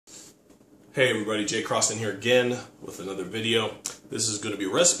Hey everybody, Jay Crossan here again with another video. This is going to be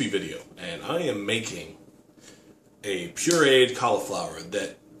a recipe video, and I am making a pureed cauliflower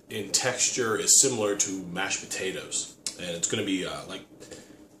that in texture is similar to mashed potatoes. And it's going to be like,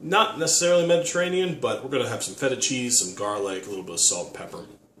 not necessarily Mediterranean, but we're going to have some feta cheese, some garlic, a little bit of salt and pepper.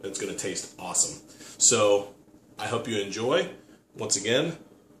 And it's going to taste awesome. So I hope you enjoy. Once again,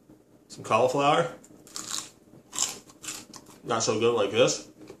 some cauliflower. Not so good like this.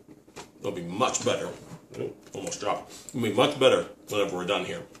 It'll be much better. Ooh, almost dropped. It'll be much better whenever we're done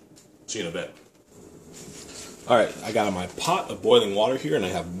here. See you in a bit. Alright, I got my pot of boiling water here, and I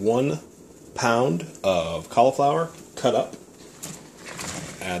have 1 pound of cauliflower cut up.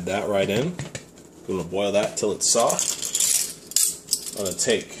 Add that right in. I'm going to boil that till it's soft. I'm going to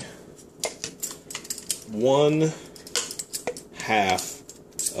take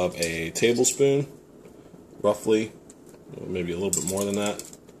 1/2 of a tablespoon, roughly, maybe a little bit more than that,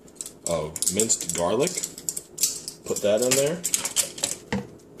 of minced garlic. Put that in there.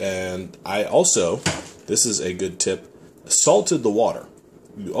 And I also, this is a good tip, salted the water.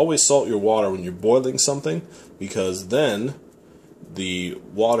 You always salt your water when you're boiling something, because then the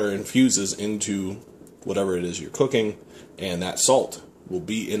water infuses into whatever it is you're cooking, and that salt will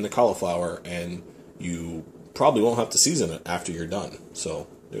be in the cauliflower, and you probably won't have to season it after you're done. So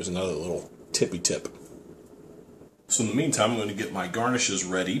there's another little tippy tip. So in the meantime, I'm going to get my garnishes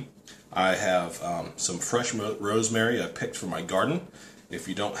ready. I have some fresh rosemary I picked from my garden. If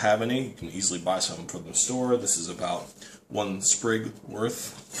you don't have any, you can easily buy some from the store. This is about 1 sprig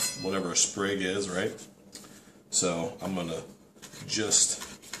worth, whatever a sprig is, right? So I'm going to just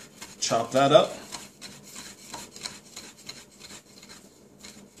chop that up.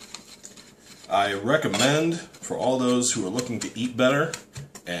 I recommend, for all those who are looking to eat better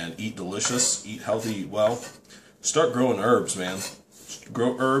and eat delicious, eat healthy, eat well, start growing herbs, man.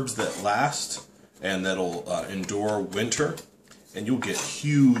 Grow herbs that last and that'll endure winter, and you'll get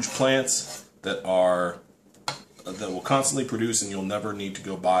huge plants that will constantly produce, and you'll never need to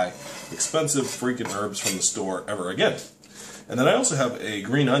go buy expensive freaking herbs from the store ever again. And then I also have a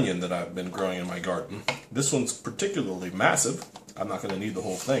green onion that I've been growing in my garden. This one's particularly massive. I'm not going to need the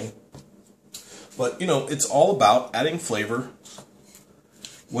whole thing. But, you know, it's all about adding flavor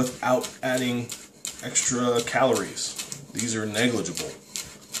without adding extra calories. These are negligible.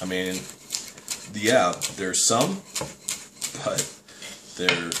 I mean, yeah, there's some, but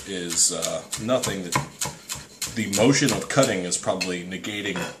there is nothing that the motion of cutting is probably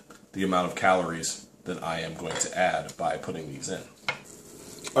negating the amount of calories that I am going to add by putting these in.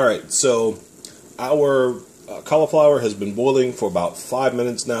 Alright, so our cauliflower has been boiling for about 5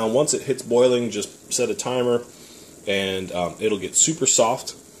 minutes now. Once it hits boiling, just set a timer, and it'll get super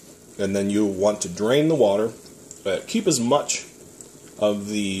soft, and then you'll want to drain the water. Keep as much of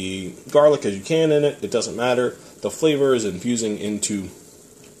the garlic as you can in it. It doesn't matter. The flavor is infusing into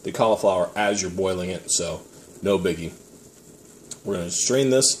the cauliflower as you're boiling it, so no biggie. We're going to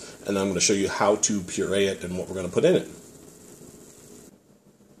strain this, and then I'm going to show you how to puree it and what we're going to put in it.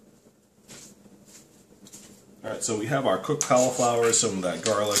 Alright, so we have our cooked cauliflower, some of that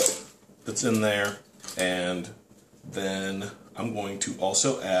garlic that's in there, and then I'm going to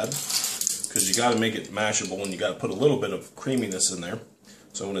also add, because you got to make it mashable and you got to put a little bit of creaminess in there.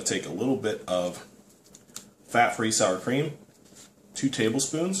 So I'm going to take a little bit of fat-free sour cream, 2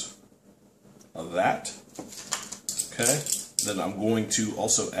 tablespoons of that. Okay, then I'm going to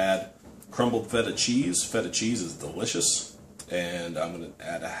also add crumbled feta cheese. Feta cheese is delicious, and I'm going to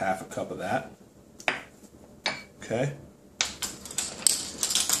add 1/2 cup of that. Okay,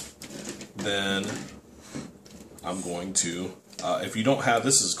 then I'm going to, if you don't have,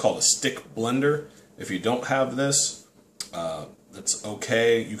 this is called a stick blender. If you don't have this, that's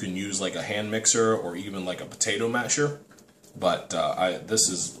okay. You can use like a hand mixer or even like a potato masher. But this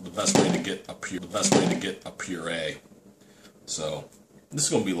is the best way to get a puree. So this is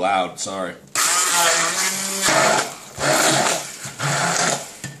gonna be loud. Sorry.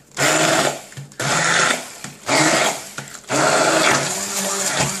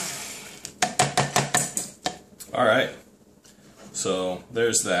 All right. So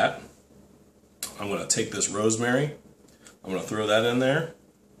there's that. I'm going to take this rosemary. I'm going to throw that in there.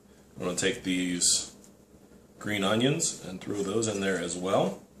 I'm going to take these green onions and throw those in there as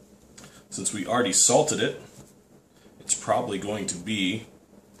well. Since we already salted it, it's probably going to be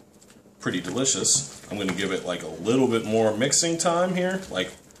pretty delicious. I'm going to give it like a little bit more mixing time here,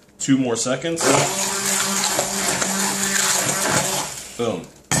 like 2 more seconds. Boom.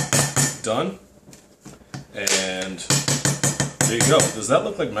 Done. And there you go. Does that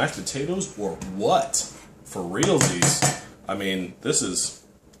look like mashed potatoes or what? For realsies. I mean, this is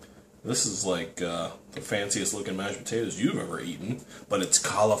This is like the fanciest looking mashed potatoes you've ever eaten, but it's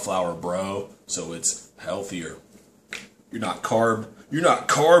cauliflower, bro, so it's healthier. You're not carb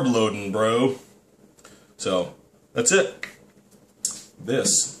loading, bro. So that's it.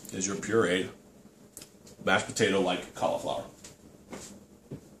 This is your pureed mashed potato like cauliflower.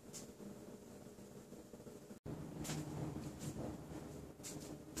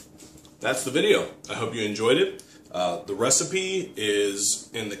 That's the video. I hope you enjoyed it. The recipe is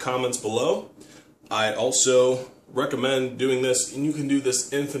in the comments below. I also recommend doing this, and you can do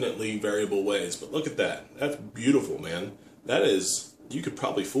this infinitely variable ways, but look at that. That's beautiful, man. That is, you could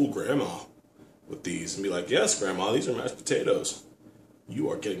probably fool grandma with these and be like, yes, grandma, these are mashed potatoes. You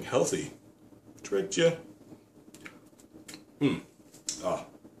are getting healthy. Tricked you. Ah,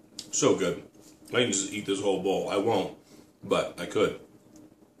 so good. I can just eat this whole bowl. I won't, but I could.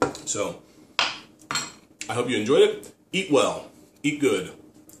 So, I hope you enjoyed it. Eat well. Eat good.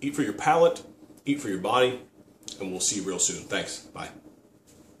 Eat for your palate. Eat for your body. And we'll see you real soon. Thanks. Bye.